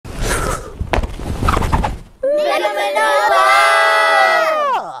Mega Manoa!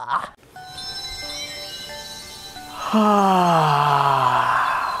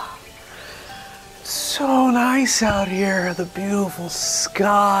 So nice out here, the beautiful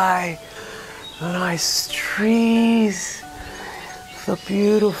sky, the nice trees, the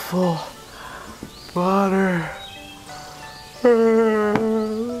beautiful butter.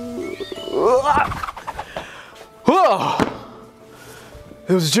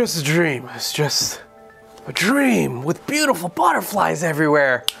 It was just a dream. It's just a dream with beautiful butterflies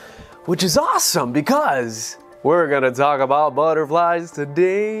everywhere, which is awesome because we're gonna talk about butterflies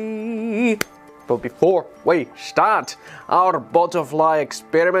today. But before we start our butterfly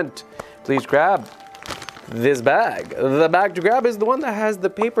experiment, please grab this bag. The bag to grab is the one that has the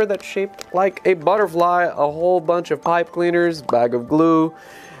paper that's shaped like a butterfly, a whole bunch of pipe cleaners, bag of glue,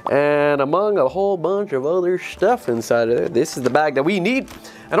 and among a whole bunch of other stuff inside of there. This is the bag that we need.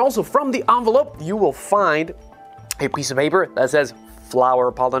 And also from the envelope, you will find a piece of paper that says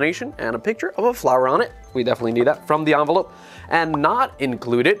flower pollination and a picture of a flower on it. We definitely need that from the envelope. And not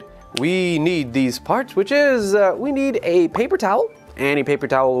included, we need these parts, which is, we need a paper towel. Any paper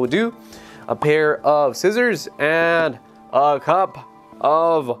towel will do. A pair of scissors and a cup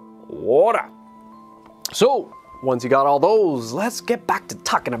of water. So, once you got all those, let's get back to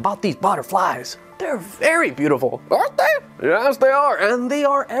talking about these butterflies. They're very beautiful, aren't they? Yes, they are, and they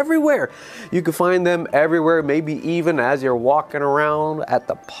are everywhere. You can find them everywhere, maybe even as you're walking around at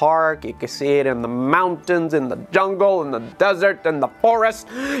the park. You can see it in the mountains, in the jungle, in the desert, in the forest,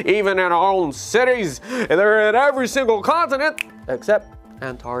 even in our own cities. They're in every single continent except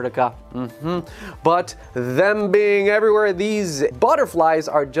Antarctica. But them being everywhere, these butterflies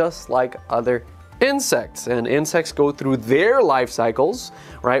are just like other insects, and insects go through their life cycles,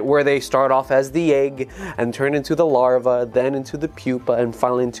 right, where they start off as the egg and turn into the larva, then into the pupa, and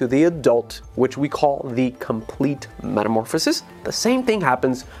finally into the adult, which we call the complete metamorphosis. The same thing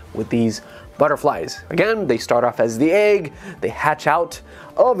happens with these butterflies. Again, they start off as the egg, they hatch out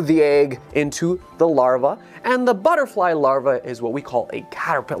of the egg into the larva, and the butterfly larva is what we call a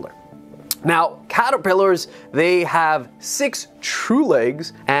caterpillar. Now, caterpillars, they have 6 true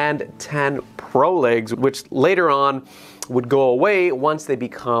legs and 10 prolegs, which later on would go away once they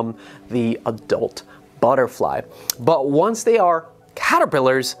become the adult butterfly. But once they are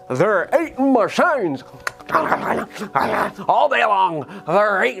caterpillars, they're eating machines. All day long,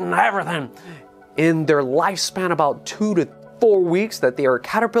 they're eating everything. In their lifespan, about 2 to 4 weeks that they are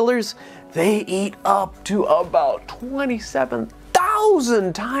caterpillars, they eat up to about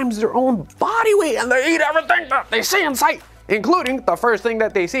 27,000 times their own body weight, and they eat everything that they see in sight, including the first thing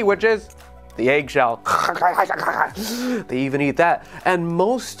that they see, which is the eggshell. They even eat that. And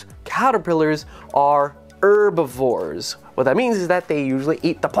most caterpillars are herbivores. What that means is that they usually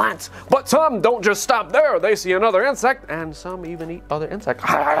eat the plants, but some don't just stop there. They see another insect, and some even eat other insects.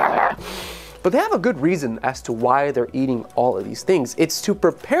 But they have a good reason as to why they're eating all of these things. It's to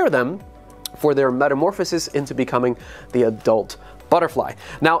prepare them for their metamorphosis into becoming the adult butterfly.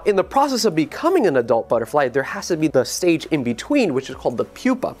 Now, in the process of becoming an adult butterfly, there has to be the stage in between, which is called the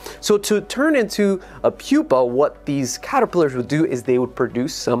pupa. So to turn into a pupa, what these caterpillars would do is they would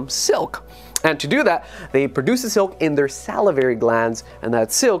produce some silk. And to do that, they produce the silk in their salivary glands, and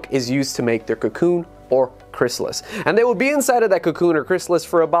that silk is used to make their cocoon or chrysalis. And they will be inside of that cocoon or chrysalis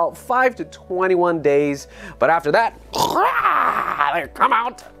for about 5 to 21 days. But after that, they come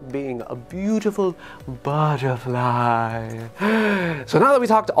out being a beautiful butterfly. So now that we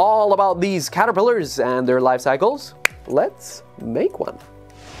talked all about these caterpillars and their life cycles, let's make one.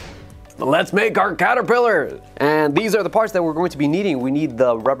 Let's make our caterpillar. And these are the parts that we're going to be needing. We need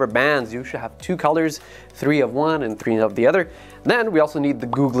the rubber bands. You should have 2 colors, 3 of one and 3 of the other. Then we also need the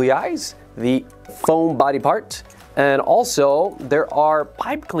googly eyes, the foam body part, and also there are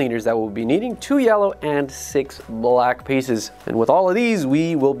pipe cleaners that we'll be needing, 2 yellow and 6 black pieces. And with all of these,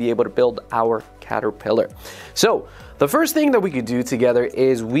 we will be able to build our caterpillar. So the first thing that we could do together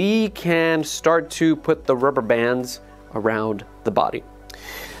is we can start to put the rubber bands around the body.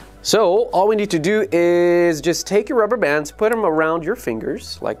 So all we need to do is just take your rubber bands, put them around your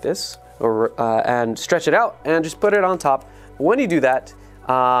fingers like this, and stretch it out and just put it on top. When you do that,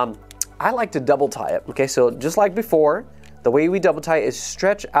 I like to double tie it. Okay, so just like before, the way we double tie is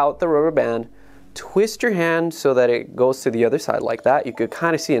stretch out the rubber band, twist your hand so that it goes to the other side like that. You could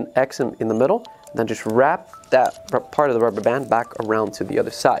kind of see an X in the middle, then just wrap that part of the rubber band back around to the other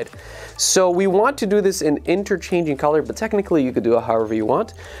side. So we want to do this in interchanging color, but technically you could do it however you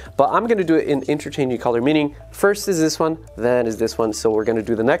want. But I'm gonna do it in interchanging color, meaning first is this one, then is this one. So we're gonna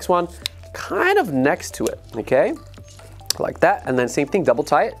do the next one kind of next to it, okay? Like that, and then same thing, double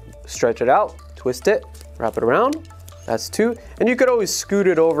tie it, stretch it out, twist it, wrap it around. That's 2. And you could always scoot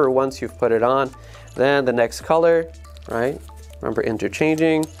it over once you've put it on. Then the next color, right? Remember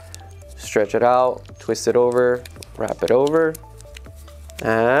interchanging, stretch it out, twist it over, wrap it over,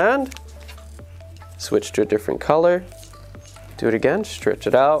 and switch to a different color. Do it again, stretch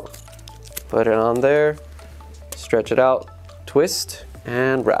it out, put it on there, stretch it out, twist,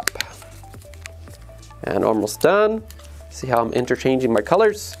 and wrap. And almost done. See how I'm interchanging my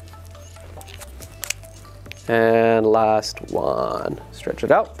colors? And last one. Stretch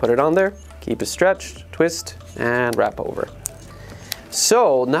it out, put it on there, keep it stretched, twist, and wrap over.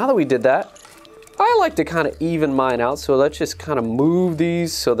 So now that we did that, I like to kind of even mine out. So let's just kind of move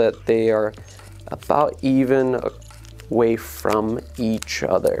these so that they are about even away from each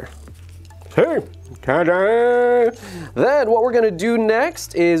other. Hey, ta-da! Then what we're gonna do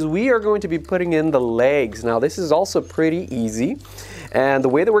next is we are going to be putting in the legs. Now this is also pretty easy. And the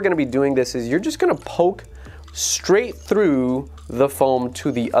way that we're gonna be doing this is you're just gonna poke straight through the foam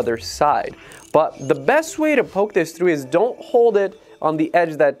to the other side. But the best way to poke this through is don't hold it on the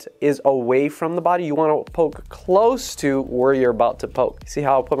edge that is away from the body. You want to poke close to where you're about to poke. See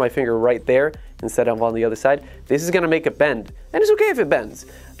how I'll put my finger right there instead of on the other side? This is going to make it bend. And it's okay if it bends.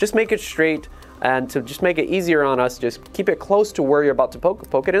 Just make it straight, and to just make it easier on us, just keep it close to where you're about to poke.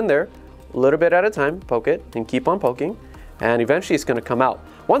 Poke it in there, a little bit at a time. Poke it and keep on poking. And eventually it's going to come out.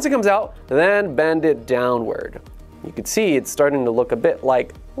 Once it comes out, then bend it downward. You can see it's starting to look a bit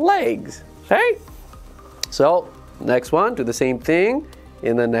like legs. Okay? So next one, do the same thing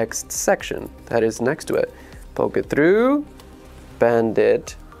in the next section that is next to it. Poke it through, bend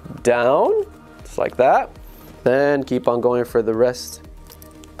it down, just like that. Then keep on going for the rest.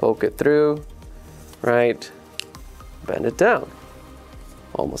 Poke it through, right, bend it down.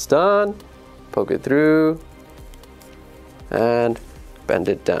 Almost done. Poke it through, and bend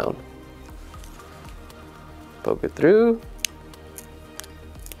it down. Poke it through,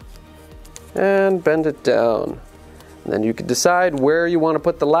 and bend it down. And then you can decide where you want to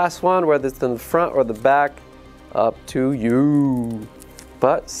put the last one, whether it's in the front or the back, up to you.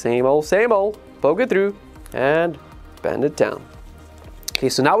 But same old, poke it through and bend it down. Okay,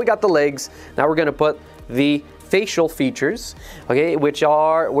 so now we got the legs. Now we're gonna put the facial features, okay, which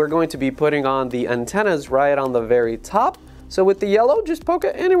are, we're going to be putting on the antennas right on the very top. So with the yellow, just poke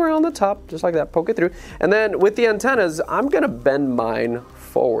it anywhere on the top, just like that, poke it through. And then with the antennas, I'm gonna bend mine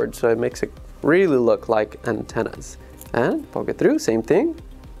forward so it makes it really look like antennas. And poke it through, same thing.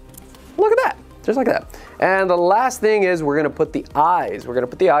 Look at that, just like that. And the last thing is we're gonna put the eyes. We're gonna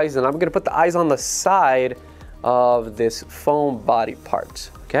put the eyes, and I'm gonna put the eyes on the side of this foam body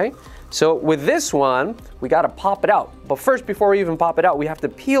part, okay? So with this one, we gotta pop it out. But first, before we even pop it out, we have to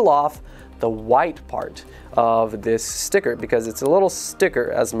peel off the white part of this sticker, because it's a little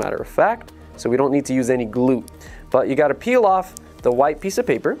sticker as a matter of fact, so we don't need to use any glue. But you gotta peel off the white piece of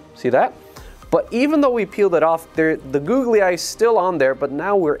paper, see that? But even though we peeled it off, the googly eye is still on there, but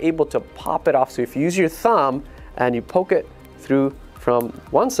now we're able to pop it off. So if you use your thumb and you poke it through from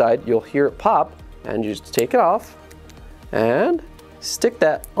one side, you'll hear it pop, and you just take it off and stick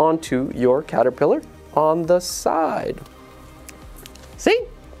that onto your caterpillar on the side. See?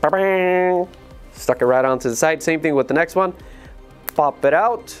 Stuck it right onto the side. Same thing with the next one. Pop it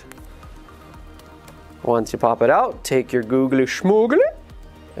out. Once you pop it out, take your googly schmoogly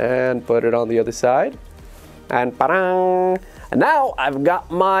and put it on the other side. And now I've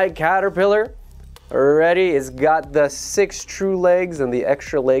got my caterpillar ready. It's got the 6 true legs and the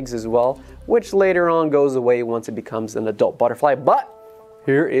extra legs as well, which later on goes away once it becomes an adult butterfly. But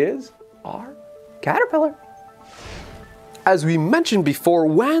here is our caterpillar. As we mentioned before,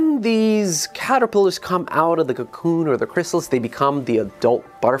 when these caterpillars come out of the cocoon or the chrysalis, they become the adult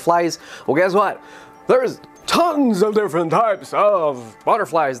butterflies. Well, guess what? There's tons of different types of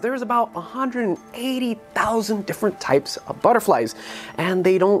butterflies. There's about 180,000 different types of butterflies, and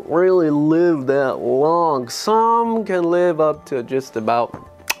they don't really live that long. Some can live up to just about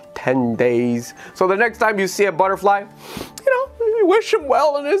 10 days. So the next time you see a butterfly, you wish him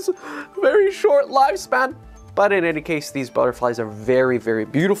well in his very short lifespan. But in any case, these butterflies are very, very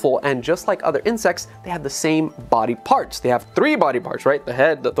beautiful. And just like other insects, they have the same body parts. They have 3 body parts, right? The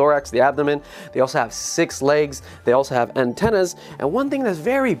head, the thorax, the abdomen. They also have 6 legs. They also have antennas. And one thing that's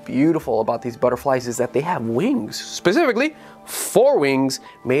very beautiful about these butterflies is that they have wings. Specifically, 4 wings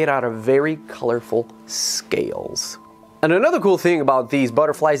made out of very colorful scales. And another cool thing about these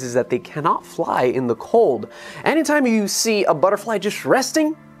butterflies is that they cannot fly in the cold. Anytime you see a butterfly just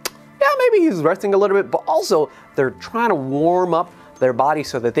resting, yeah, maybe he's resting a little bit, but also they're trying to warm up their body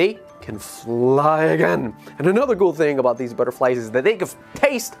so that they can fly again. And another cool thing about these butterflies is that they can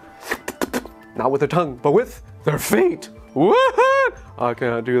taste not with their tongue, but with their feet. Woohoo! I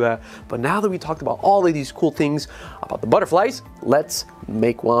can't do that. But now that we talked about all of these cool things about the butterflies, let's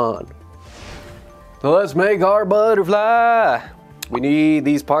make one. So let's make our butterfly. We need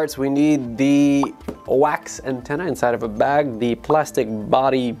these parts. We need the wax antenna inside of a bag, the plastic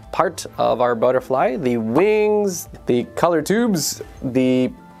body part of our butterfly, the wings, the color tubes,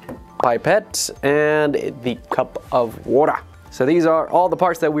 the pipette, and the cup of water. So these are all the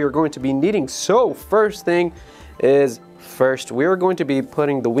parts that we are going to be needing. So first thing is we are going to be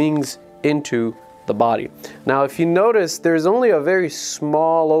putting the wings into the body. Now, if you notice, there's only a very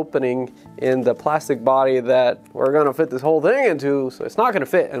small opening in the plastic body that we're gonna fit this whole thing into, so it's not gonna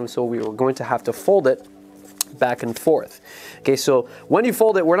fit, and so we were going to have to fold it back and forth. Okay, so when you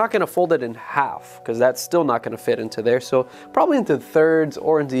fold it, we're not gonna fold it in half, because that's still not gonna fit into there, so probably into thirds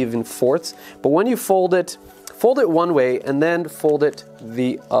or into even fourths. But when you fold it one way, and then fold it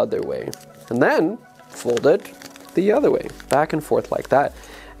the other way, and then fold it the other way, back and forth like that.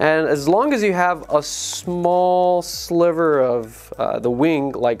 And as long as you have a small sliver of the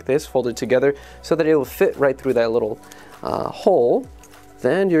wing like this folded together so that it will fit right through that little hole,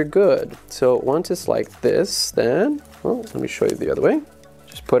 then you're good. So once it's like this, then, well, let me show you the other way.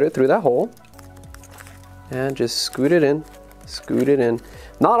 Just put it through that hole and just scoot it in.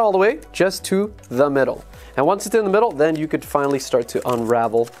 Not all the way, just to the middle. And once it's in the middle, then you could finally start to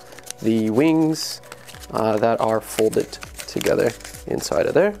unravel the wings that are folded together inside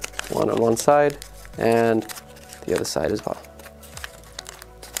of there, one on one side and the other side as well.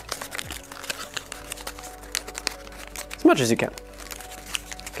 As much as you can.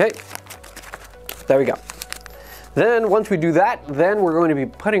 Okay, there we go. Then once we do that, then we're going to be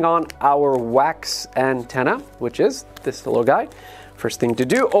putting on our wax antenna, which is this little guy. First thing to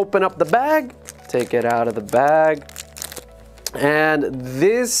do, open up the bag, take it out of the bag. And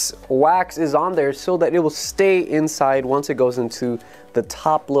this wax is on there so that it will stay inside once it goes into the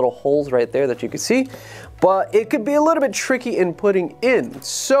top little holes right there that you can see. But it could be a little bit tricky in putting in.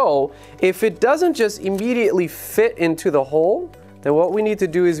 So if it doesn't just immediately fit into the hole, then what we need to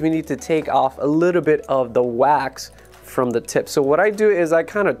do is we need to take off a little bit of the wax from the tip. So what I do is I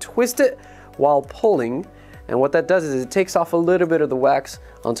kind of twist it while pulling. And what that does is it takes off a little bit of the wax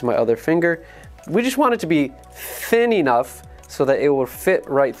onto my other finger. We just want it to be thin enough so that it will fit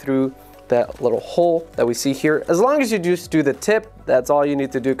right through that little hole that we see here. As long as you just do the tip, that's all you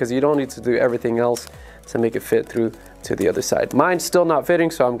need to do, because you don't need to do everything else to make it fit through to the other side. Mine's still not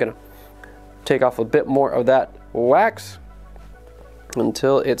fitting, so I'm gonna take off a bit more of that wax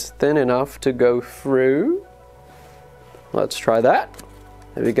until it's thin enough to go through. Let's try that.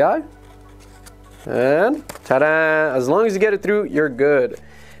 There we go. And ta-da! As long as you get it through, you're good.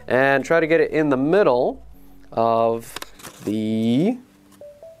 And try to get it in the middle of the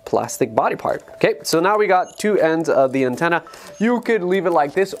plastic body part. Okay, so now we got two ends of the antenna. You could leave it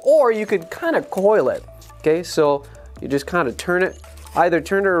like this, or you could kind of coil it. Okay, so you just kind of turn it, either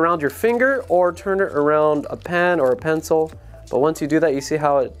turn it around your finger or turn it around a pen or a pencil. But once you do that, you see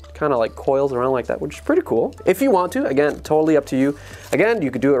how it kind of like coils around like that, which is pretty cool. If you want to, again, totally up to you. Again, you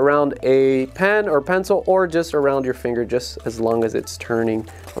could do it around a pen or pencil or just around your finger, just as long as it's turning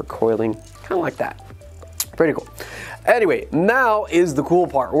or coiling, kind of like that. Pretty cool. Anyway, now is the cool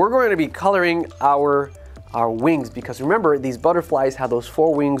part. We're going to be coloring our wings, because remember, these butterflies have those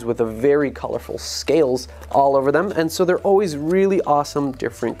 4 wings with a very colorful scales all over them, and so they're always really awesome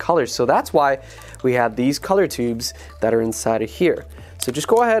different colors. So that's why we have these color tubes that are inside of here. So just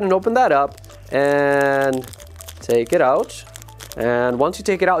go ahead and open that up and take it out. And once you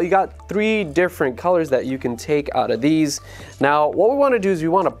take it out, you got 3 different colors that you can take out of these. Now, what we want to do is we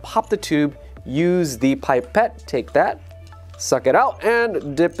want to pop the tube, use the pipette, take that, suck it out,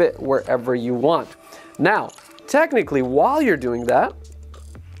 and dip it wherever you want. Now, technically, while you're doing that,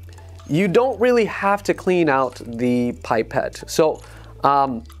 you don't really have to clean out the pipette. So,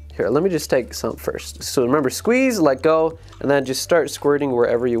 here, let me just take some first. So remember, squeeze, let go, and then just start squirting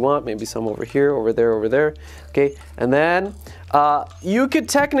wherever you want. Maybe some over here, over there, okay? And then you could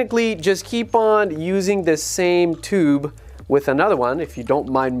technically just keep on using the same tube with another one if you don't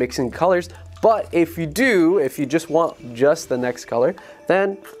mind mixing colors. But if you do, if you just want just the next color,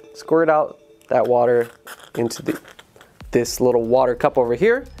 then squirt out that water into this little water cup over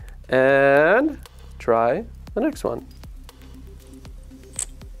here and try the next one.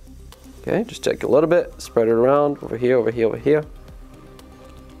 Okay, just take a little bit, spread it around over here, over here, over here.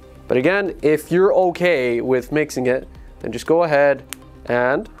 But again, if you're okay with mixing it, then just go ahead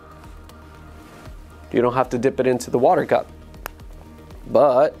and you don't have to dip it into the water cup.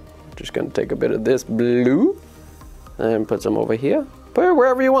 But I'm just gonna take a bit of this blue and put some over here. Put it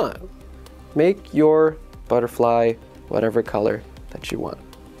wherever you want. make your butterfly whatever color that you want.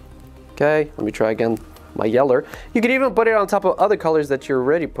 Okay, let me try again my yellow. You can even put it on top of other colors that you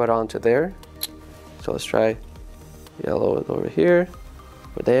already put onto there. So let's try yellow over here,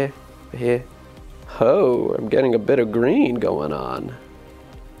 over there, over here. Oh, I'm getting a bit of green going on.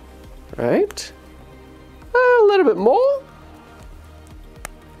 Right? A little bit more.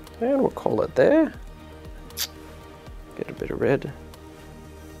 And we'll call it there. Get a bit of red.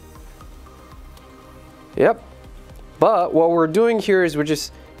 Yep. But what we're doing here is we're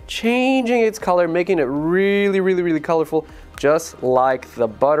just changing its color, making it really colorful, just like the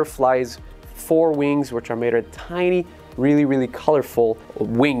butterfly's four wings, which are made of tiny, really colorful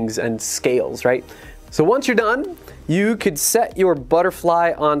wings and scales, right? So once you're done, you could set your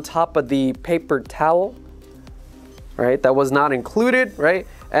butterfly on top of the paper towel, right? That was not included, right?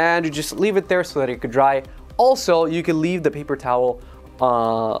 And you just leave it there so that it could dry. Also, you could leave the paper towel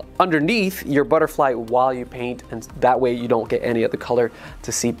underneath your butterfly while you paint, and that way you don't get any of the color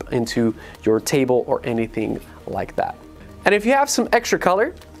to seep into your table or anything like that. And if you have some extra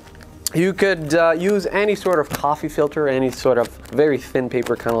color, you could use any sort of coffee filter, any sort of very thin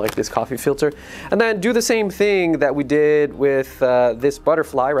paper, kind of like this coffee filter, and then do the same thing that we did with this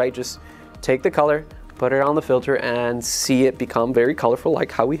butterfly, right? Just take the color, put it on the filter, and see it become very colorful,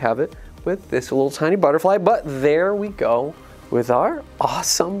 like how we have it with this little tiny butterfly. But there we go with our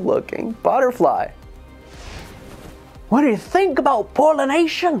awesome looking butterfly. What do you think about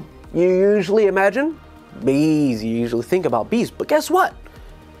pollination? You usually imagine bees, you usually think about bees, but guess what?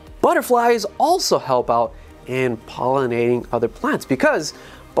 Butterflies also help out in pollinating other plants because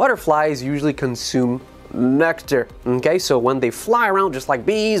butterflies usually consume nectar, okay? So when they fly around just like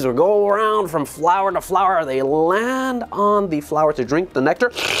bees or go around from flower to flower, they land on the flower to drink the nectar.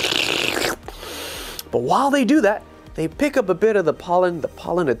 But while they do that, they pick up a bit of the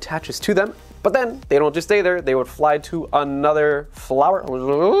pollen attaches to them, but then they don't just stay there, they would fly to another flower,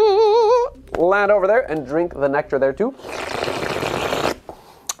 land over there and drink the nectar there too.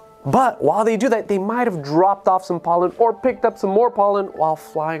 But while they do that, they might have dropped off some pollen or picked up some more pollen while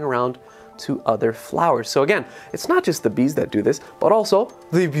flying around to other flowers. So again, it's not just the bees that do this, but also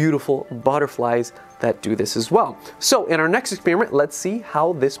the beautiful butterflies that do this as well. So in our next experiment, let's see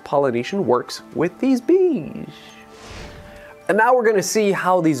how this pollination works with these bees. And now we're gonna see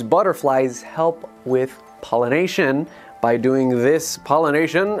how these butterflies help with pollination by doing this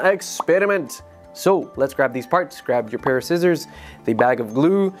pollination experiment. So let's grab these parts. Grab your pair of scissors, the bag of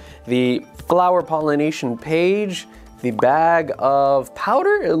glue, the flower pollination page, the bag of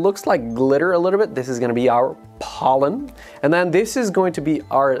powder. It looks like glitter a little bit. This is gonna be our pollen. And then this is going to be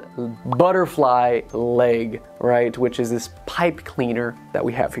our butterfly leg, right? Which is this pipe cleaner that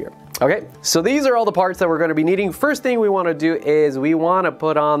we have here. Okay, so these are all the parts that we're gonna be needing. First thing we wanna do is we wanna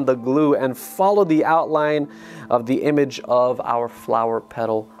put on the glue and follow the outline of the image of our flower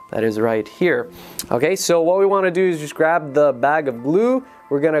petal that is right here. Okay, so what we wanna do is just grab the bag of glue.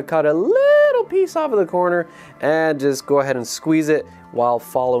 We're gonna cut a little piece off of the corner and just go ahead and squeeze it while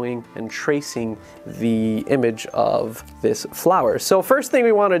following and tracing the image of this flower. So first thing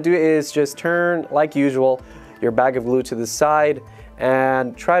we wanna do is just turn, like usual, your bag of glue to the side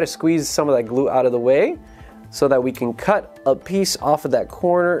and try to squeeze some of that glue out of the way so that we can cut a piece off of that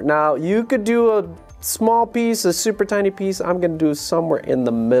corner. Now you could do a small piece, a super tiny piece. I'm gonna do somewhere in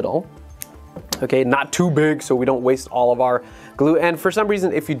the middle. Okay, not too big so we don't waste all of our glue. And for some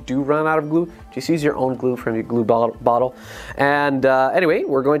reason, if you do run out of glue, just use your own glue from your glue bottle. And anyway,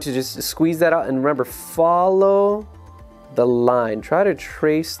 we're going to just squeeze that out, and remember, follow the line. Try to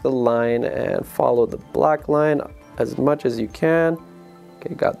trace the line and follow the black line as much as you can.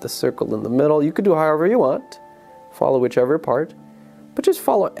 Okay, got the circle in the middle. You could do however you want. Follow whichever part, but just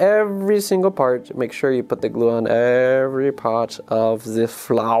follow every single part. Make sure you put the glue on every part of the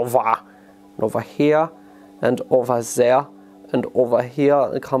flower. Over here, and over there, and over here,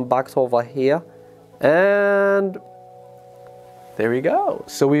 and come back to over here. And there we go.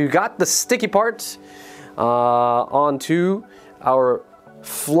 So we got the sticky part onto our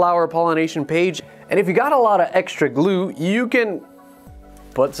flower pollination page. And if you got a lot of extra glue, you can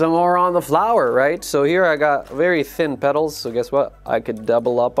put some more on the flower, right? So here I got very thin petals, so guess what? I could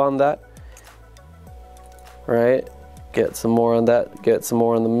double up on that, right? Get some more on that, get some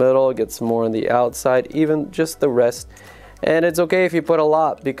more in the middle, get some more on the outside, even just the rest. And it's okay if you put a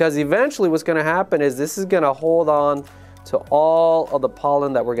lot, because eventually what's gonna happen is this is gonna hold on to all of the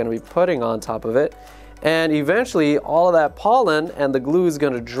pollen that we're gonna be putting on top of it. And eventually all of that pollen and the glue is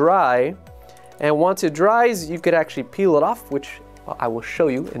gonna dry. And once it dries, you could actually peel it off, which I will show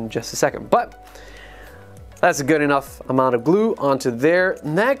you in just a second. But That's a good enough amount of glue onto there.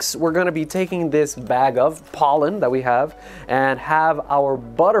 Next, we're gonna be taking this bag of pollen that we have and have our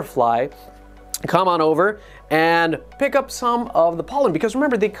butterfly come on over and pick up some of the pollen, because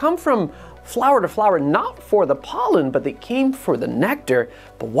remember, they come from flower to flower, not for the pollen, but they came for the nectar.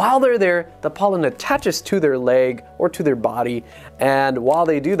 But while they're there, the pollen attaches to their leg or to their body. And while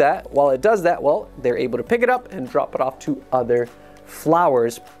they do that, while it does that, well, they're able to pick it up and drop it off to other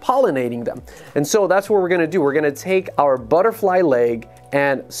flowers, pollinating them. And so that's what we're gonna do. We're gonna take our butterfly leg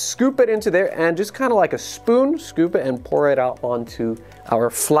and scoop it into there, and just kind of like a spoon, scoop it and pour it out onto our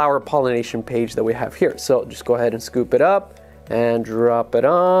flower pollination page that we have here. So just go ahead and scoop it up and drop it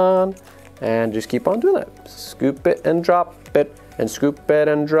on, and just keep on doing that. Scoop it and drop it, and scoop it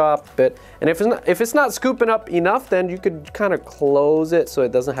and drop it. And if it's not scooping up enough, then you could kind of close it so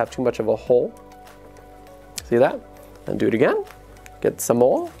it doesn't have too much of a hole. See that? And do it again. Get some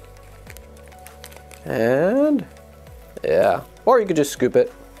more. And yeah. Or you could just scoop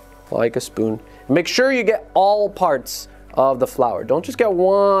it like a spoon. Make sure you get all parts of the flower. Don't just get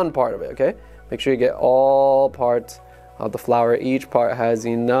one part of it, okay? Make sure you get all parts of the flower. Each part has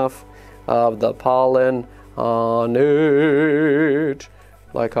enough of the pollen on it.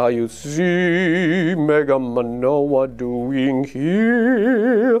 Like how you see Mega Manoa doing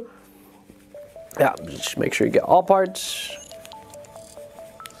here. Yeah, just make sure you get all parts.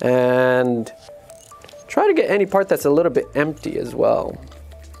 And try to get any part that's a little bit empty as well,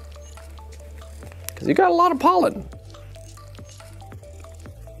 because you got a lot of pollen.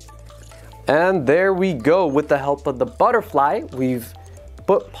 And there we go. With the help of the butterfly, we've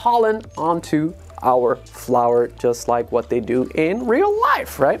put pollen onto our flower just like what they do in real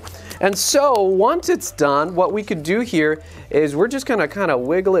life, right? And so once it's done, what we could do here is we're just gonna kind of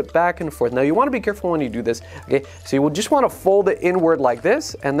wiggle it back and forth. Now you wanna be careful when you do this, okay? So you will just wanna fold it inward like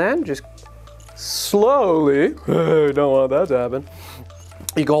this, and then just slowly, don't want that to happen.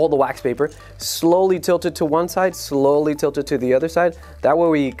 You can hold the wax paper, slowly tilt it to one side, slowly tilt it to the other side. That way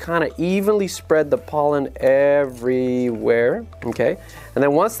we kind of evenly spread the pollen everywhere, okay? And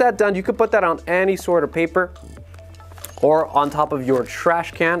then once that's done, you can put that on any sort of paper or on top of your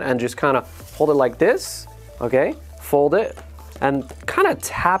trash can and just kind of hold it like this, okay? Fold it and kind of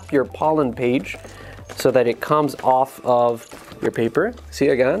tap your pollen page so that it comes off of your paper. See,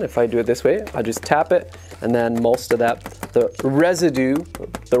 again, if I do it this way, I just tap it, and then most of that, the residue,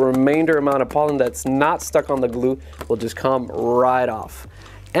 the remainder amount of pollen that's not stuck on the glue will just come right off.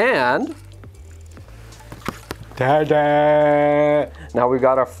 And ta-da! Now we've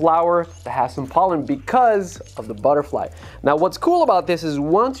got our flower that has some pollen because of the butterfly. Now what's cool about this is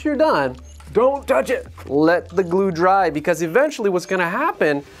once you're done, don't touch it. Let the glue dry, because eventually what's gonna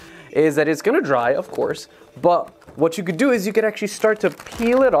happen is that it's gonna dry, of course, but what you could do is you could actually start to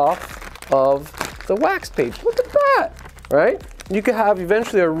peel it off of the wax page. Look at that, right? You could have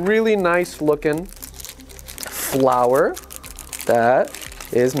eventually a really nice looking flower that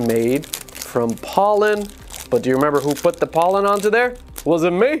is made from pollen. But do you remember who put the pollen onto there? Was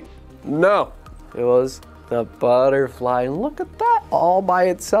it me? No, it was the butterfly. And look at that, all by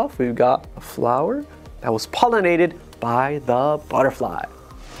itself. We've got a flower that was pollinated by the butterfly.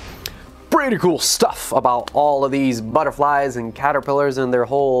 Pretty cool stuff about all of these butterflies and caterpillars and their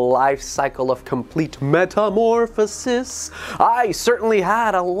whole life cycle of complete metamorphosis. I certainly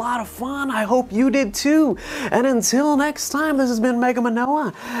had a lot of fun. I hope you did too. And until next time, this has been Mega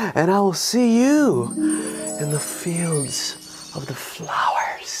Manoa, and I will see you in the fields of the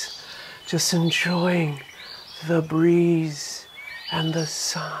flowers, just enjoying the breeze and the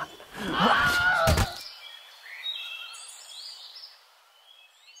sun.